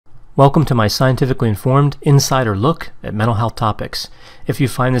Welcome to my scientifically informed insider look at mental health topics. If you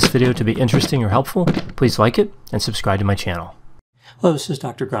find this video to be interesting or helpful, please like it and subscribe to my channel. Hello, this is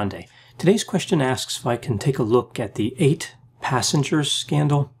Dr. Grande. Today's question asks if I can take a look at the 8 passengers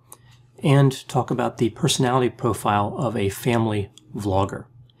scandal and talk about the personality profile of a family vlogger.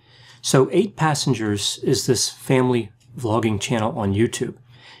 So 8 Passengers is this family vlogging channel on YouTube.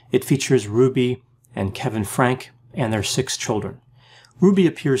 It features Ruby and Kevin Frank and their 6 children. Ruby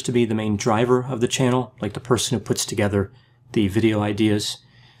appears to be the main driver of the channel, like the person who puts together the video ideas.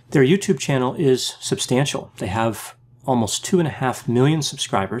 Their YouTube channel is substantial. They have almost 2.5 million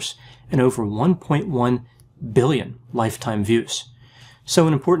subscribers and over 1.1 billion lifetime views. So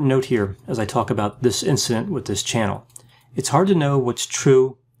an important note here as I talk about this incident with this channel. It's hard to know what's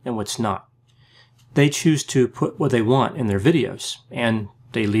true and what's not. They choose to put what they want in their videos, and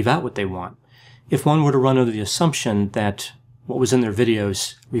they leave out what they want. If one were to run under the assumption that what was in their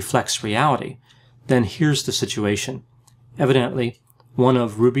videos reflects reality, then here's the situation. Evidently, one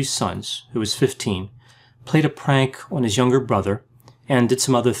of Ruby's sons, who was 15, played a prank on his younger brother and did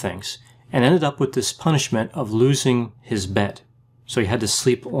some other things, and ended up with this punishment of losing his bed. So he had to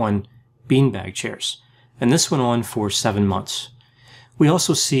sleep on beanbag chairs. And this went on for 7 months. We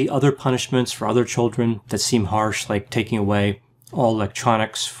also see other punishments for other children that seem harsh, like taking away all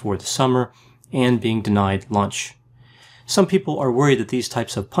electronics for the summer and being denied lunch. Some people are worried that these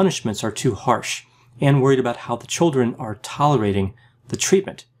types of punishments are too harsh and worried about how the children are tolerating the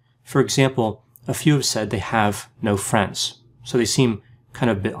treatment. For example, a few have said they have no friends, so they seem kind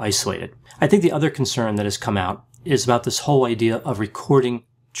of a bit isolated. I think the other concern that has come out is about this whole idea of recording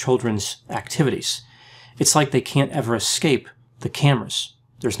children's activities. It's like they can't ever escape the cameras.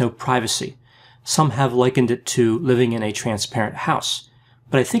 There's no privacy. Some have likened it to living in a transparent house,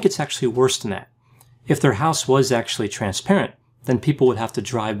 but I think it's actually worse than that. If their house was actually transparent, then people would have to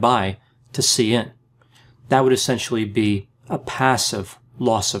drive by to see in. That would essentially be a passive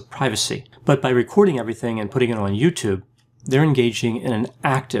loss of privacy. But by recording everything and putting it on YouTube, they're engaging in an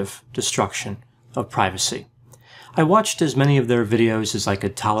active destruction of privacy. I watched as many of their videos as I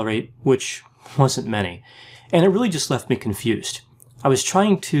could tolerate, which wasn't many, and it really just left me confused. I was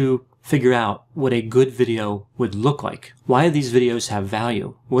trying to figure out what a good video would look like. Why do these videos have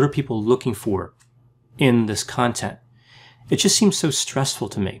value? What are people looking for in this content? It just seems so stressful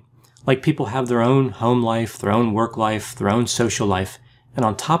to me. Like people have their own home life, their own work life, their own social life, and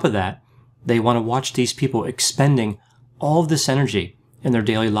on top of that, they want to watch these people expending all of this energy in their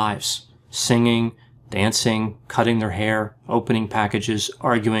daily lives. Singing, dancing, cutting their hair, opening packages,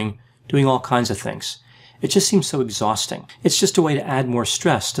 arguing, doing all kinds of things. It just seems so exhausting. It's just a way to add more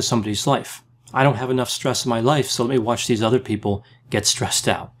stress to somebody's life. I don't have enough stress in my life, so let me watch these other people get stressed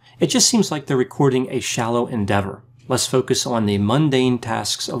out. It just seems like they're recording a shallow endeavor. Let's focus on the mundane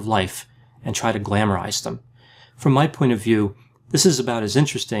tasks of life and try to glamorize them. From my point of view, this is about as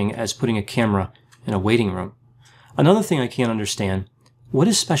interesting as putting a camera in a waiting room. Another thing I can't understand, what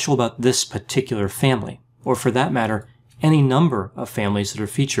is special about this particular family, or for that matter, any number of families that are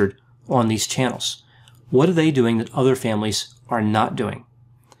featured on these channels? What are they doing that other families are not doing?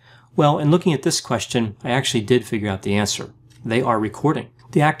 Well, in looking at this question, I actually did figure out the answer. They are recording.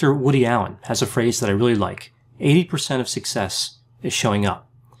 The actor Woody Allen has a phrase that I really like. 80% of success is showing up.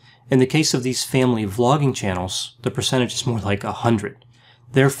 In the case of these family vlogging channels, the percentage is more like 100.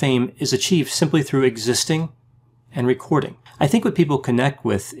 Their fame is achieved simply through existing and recording. I think what people connect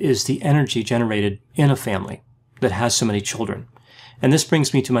with is the energy generated in a family that has so many children. And this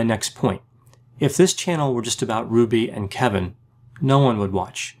brings me to my next point. If this channel were just about Ruby and Kevin, no one would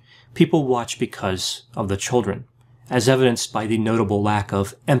watch. People watch because of the children, as evidenced by the notable lack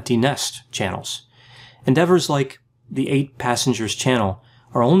of empty nest channels. Endeavors like the 8 Passengers channel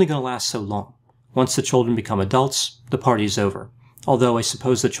are only going to last so long. Once the children become adults, the party's over. Although I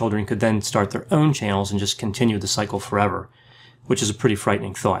suppose the children could then start their own channels and just continue the cycle forever, which is a pretty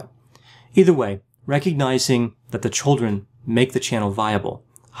frightening thought. Either way, recognizing that the children make the channel viable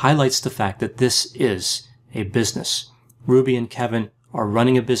highlights the fact that this is a business. Ruby and Kevin are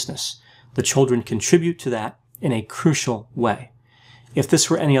running a business. The children contribute to that in a crucial way. If this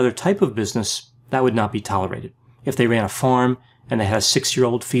were any other type of business, that would not be tolerated. If they ran a farm and they had a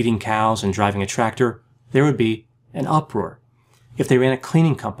 6-year-old feeding cows and driving a tractor, there would be an uproar. If they ran a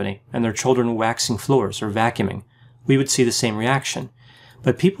cleaning company and their children were waxing floors or vacuuming, we would see the same reaction.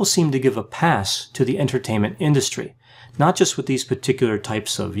 But people seem to give a pass to the entertainment industry, not just with these particular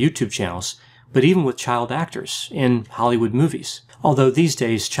types of YouTube channels, but even with child actors in Hollywood movies. Although these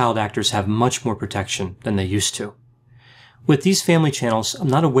days, child actors have much more protection than they used to. With these family channels, I'm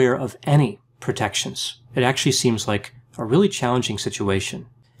not aware of any protections. It actually seems like a really challenging situation.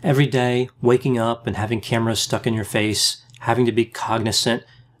 Every day, waking up and having cameras stuck in your face, having to be cognizant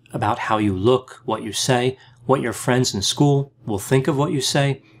about how you look, what you say, what your friends in school will think of what you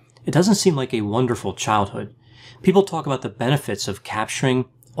say, it doesn't seem like a wonderful childhood. People talk about the benefits of capturing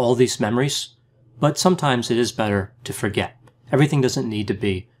all these memories, but sometimes it is better to forget. Everything doesn't need to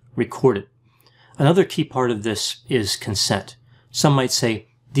be recorded. Another key part of this is consent. Some might say,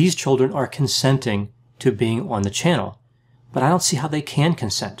 these children are consenting to being on the channel, but I don't see how they can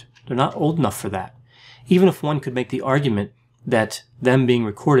consent. They're not old enough for that. Even if one could make the argument that them being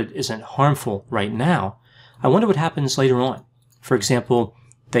recorded isn't harmful right now, I wonder what happens later on. For example,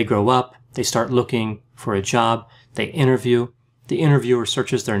 they grow up, they start looking for a job, they interview, the interviewer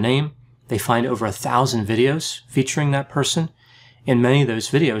searches their name, they find over 1,000 videos featuring that person. In many of those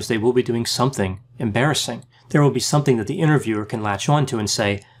videos, they will be doing something embarrassing. There will be something that the interviewer can latch onto and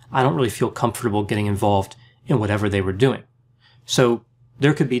say, I don't really feel comfortable getting involved in whatever they were doing. So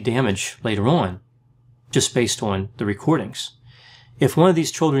there could be damage later on just based on the recordings. If one of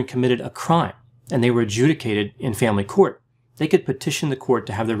these children committed a crime and they were adjudicated in family court, they could petition the court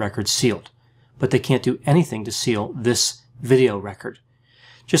to have their records sealed, but they can't do anything to seal this video record.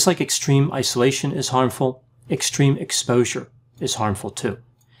 Just like extreme isolation is harmful, extreme exposure is harmful too.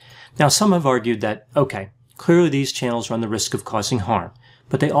 Now, some have argued that, okay, clearly these channels run the risk of causing harm,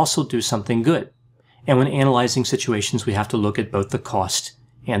 but they also do something good. And when analyzing situations, we have to look at both the cost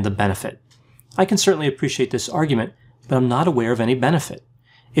and the benefit. I can certainly appreciate this argument, but I'm not aware of any benefit.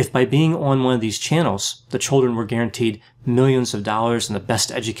 If by being on one of these channels, the children were guaranteed millions of dollars and the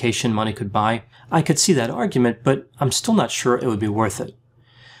best education money could buy, I could see that argument, but I'm still not sure it would be worth it.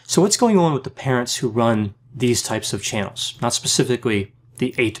 So what's going on with the parents who run these types of channels? Not specifically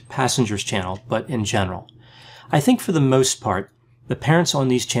the 8 Passengers channel, but in general. I think for the most part, the parents on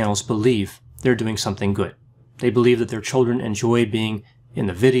these channels believe they're doing something good. They believe that their children enjoy being in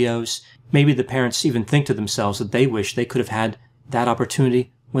the videos. Maybe the parents even think to themselves that they wish they could have had that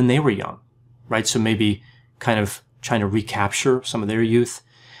opportunity when they were young, right? So maybe kind of trying to recapture some of their youth.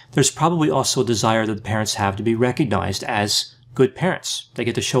 There's probably also a desire that the parents have to be recognized as good parents. They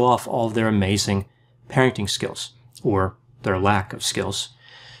get to show off all of their amazing parenting skills, or their lack of skills.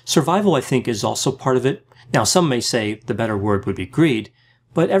 Survival, I think, is also part of it. Now, some may say the better word would be greed,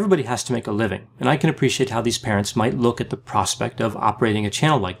 but everybody has to make a living, and I can appreciate how these parents might look at the prospect of operating a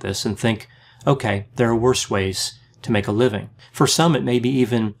channel like this and think, okay, there are worse ways to make a living. For some, it may be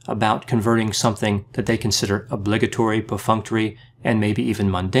even about converting something that they consider obligatory, perfunctory, and maybe even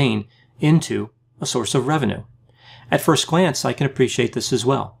mundane into a source of revenue. At first glance, I can appreciate this as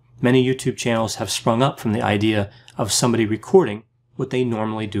well. Many YouTube channels have sprung up from the idea of somebody recording what they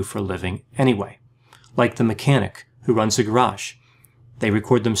normally do for a living anyway. Like the mechanic who runs a garage. They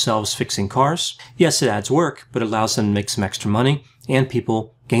record themselves fixing cars. Yes, it adds work, but allows them to make some extra money, and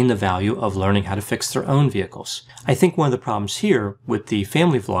people gain the value of learning how to fix their own vehicles. I think one of the problems here with the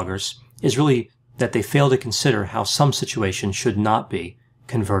family vloggers is really that they fail to consider how some situations should not be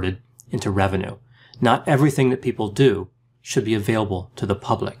converted into revenue. Not everything that people do should be available to the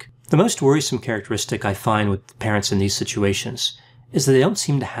public. The most worrisome characteristic I find with parents in these situations is that they don't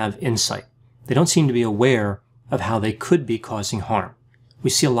seem to have insight. They don't seem to be aware of how they could be causing harm. We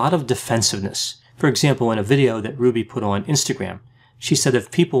see a lot of defensiveness. For example, in a video that Ruby put on Instagram, she said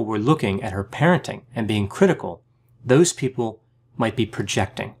if people were looking at her parenting and being critical, those people might be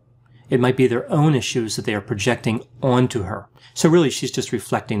projecting. It might be their own issues that they are projecting onto her. So really, she's just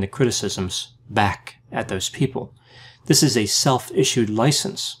reflecting the criticisms back at those people. This is a self-issued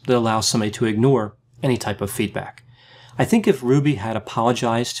license that allows somebody to ignore any type of feedback. I think if Ruby had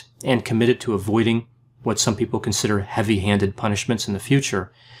apologized and committed to avoiding what some people consider heavy-handed punishments in the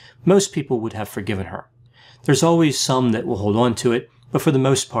future, most people would have forgiven her. There's always some that will hold on to it, but for the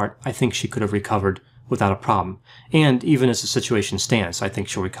most part, I think she could have recovered without a problem. And even as the situation stands, I think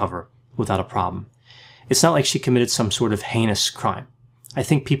she'll recover without a problem. It's not like she committed some sort of heinous crime. I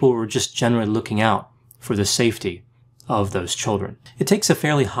think people were just generally looking out for the safety of those children. It takes a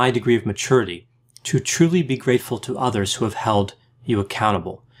fairly high degree of maturity to truly be grateful to others who have held you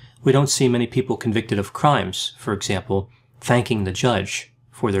accountable. We don't see many people convicted of crimes, for example, thanking the judge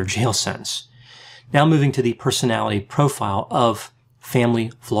for their jail sentence. Now moving to the personality profile of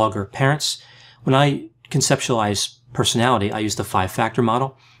family vlogger parents. When I conceptualize personality, I use the 5-factor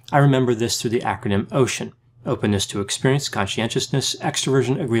model. I remember this through the acronym OCEAN: openness to experience, conscientiousness,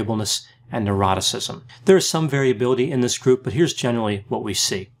 extroversion, agreeableness, and neuroticism. There is some variability in this group, but here's generally what we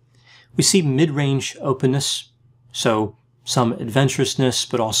see. We see mid-range openness, so some adventurousness,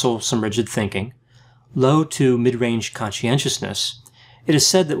 but also some rigid thinking. Low to mid-range conscientiousness. It is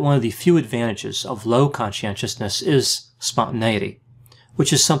said that one of the few advantages of low conscientiousness is spontaneity,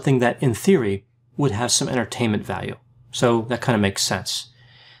 which is something that, in theory, would have some entertainment value. So that kind of makes sense.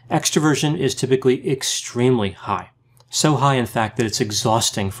 Extroversion is typically extremely high. So high, in fact, that it's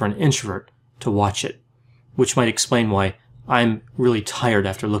exhausting for an introvert to watch it, which might explain why I'm really tired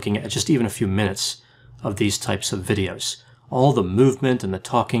after looking at just even a few minutes of these types of videos. All the movement and the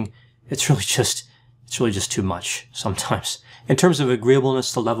talking, it's really just too much sometimes. In terms of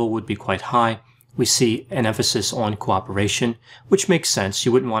agreeableness, the level would be quite high. We see an emphasis on cooperation, which makes sense.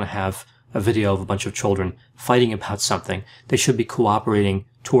 You wouldn't want to have a video of a bunch of children fighting about something. They should be cooperating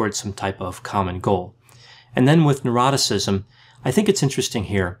towards some type of common goal. And then with neuroticism, I think it's interesting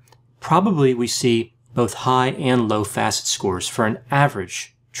here. Probably we see both high and low facet scores for an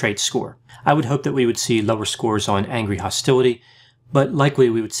average trait score. I would hope that we would see lower scores on angry hostility, but likely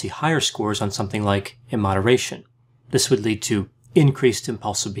we would see higher scores on something like immoderation. This would lead to increased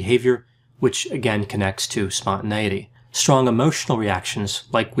impulsive behavior, which again connects to spontaneity. Strong emotional reactions,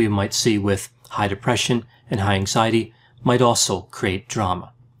 like we might see with high depression and high anxiety, might also create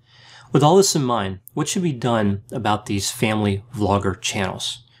drama. With all this in mind, what should be done about these family vlogger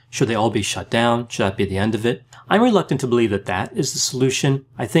channels? Should they all be shut down? Should that be the end of it? I'm reluctant to believe that that is the solution.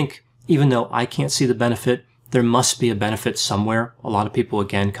 I think even though I can't see the benefit, there must be a benefit somewhere. A lot of people,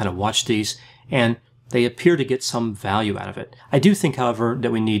 again, kind of watch these, and they appear to get some value out of it. I do think, however,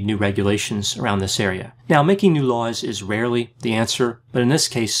 that we need new regulations around this area. Now, making new laws is rarely the answer, but in this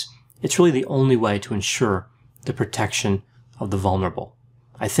case, it's really the only way to ensure the protection of the vulnerable.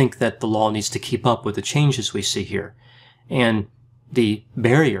 I think that the law needs to keep up with the changes we see here. And the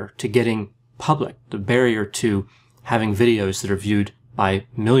barrier to getting public, the barrier to having videos that are viewed by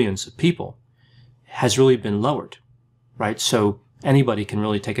millions of people has really been lowered, right? So anybody can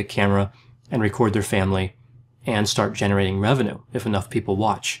really take a camera and record their family and start generating revenue if enough people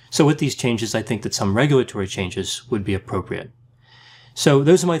watch. So with these changes, I think that some regulatory changes would be appropriate. So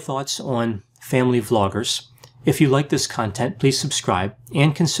those are my thoughts on family vloggers. If you like this content, please subscribe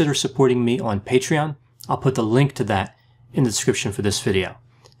and consider supporting me on Patreon. I'll put the link to that in the description for this video.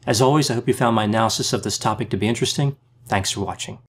 As always, I hope you found my analysis of this topic to be interesting. Thanks for watching.